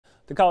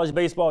To college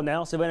baseball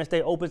now, Savannah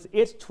State opens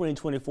its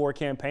 2024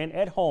 campaign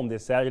at home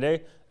this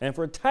Saturday. And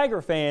for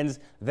Tiger fans,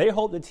 they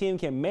hope the team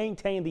can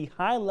maintain the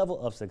high level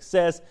of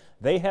success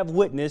they have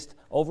witnessed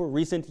over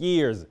recent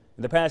years.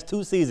 In the past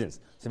 2 seasons,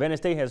 Savannah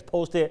State has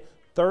posted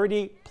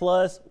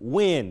 30-plus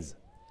wins.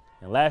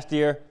 And last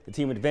year, the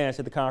team advanced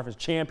to the conference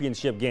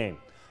championship game.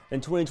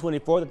 In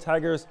 2024, the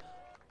Tigers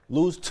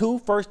lose 2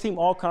 first-team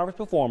all-conference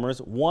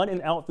performers, one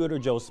in outfielder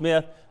Joe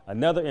Smith,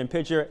 another in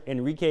pitcher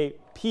Enrique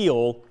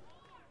Peel,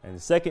 and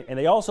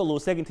they also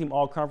lose second-team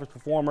all-conference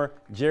performer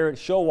Jared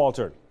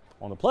Showalter.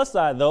 On the plus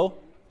side, though,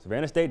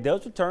 Savannah State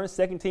does return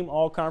second-team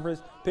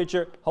all-conference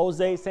pitcher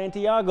Jose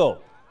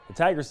Santiago. The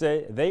Tigers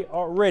say they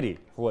are ready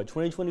for what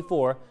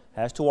 2024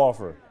 has to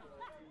offer.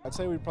 I'd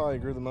say we probably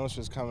grew the most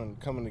just coming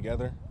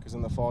together, because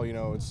in the fall, you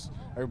know, it's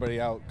everybody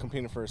out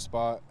competing for a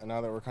spot, and now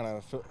that we're kind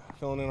of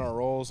filling in our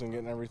roles and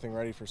getting everything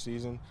ready for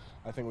season,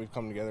 I think we've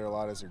come together a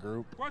lot as a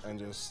group, and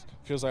just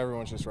feels like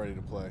everyone's just ready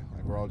to play.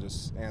 Like we're all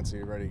just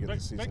antsy, ready to get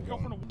the season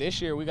going.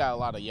 This year we got a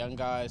lot of young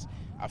guys.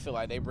 I feel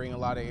like they bring a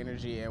lot of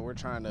energy, and we're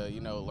trying to, you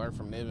know, learn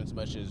from them as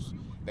much as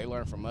they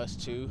learn from us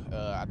too.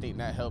 I think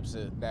that helps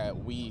that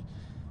we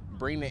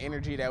bring the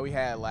energy that we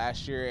had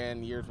last year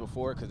and years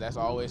before, because that's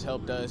always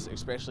helped us,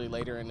 especially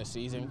later in the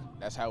season.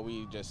 That's how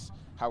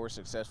we're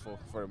successful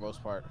for the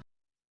most part.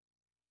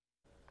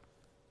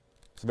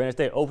 Savannah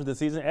State opens the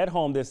season at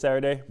home this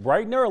Saturday,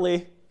 bright and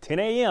early, 10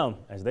 a.m.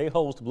 as they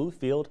host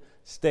Bluefield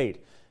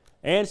State.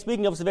 And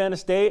speaking of Savannah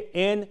State,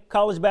 in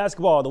college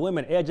basketball, the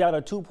women edge out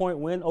a 2-point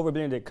win over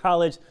Benedict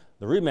College.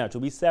 The rematch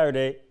will be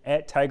Saturday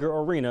at Tiger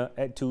Arena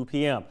at 2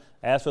 p.m.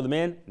 As for the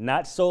men,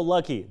 not so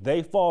lucky.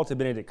 They fall to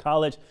Benedict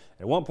College.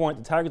 At one point,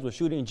 the Tigers were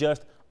shooting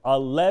just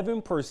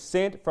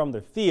 11% from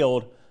the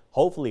field.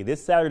 Hopefully,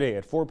 this Saturday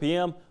at 4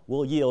 p.m.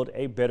 will yield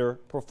a better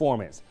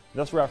performance.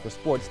 That's a wrap for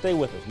sports. Stay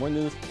with us. More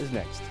news is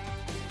next.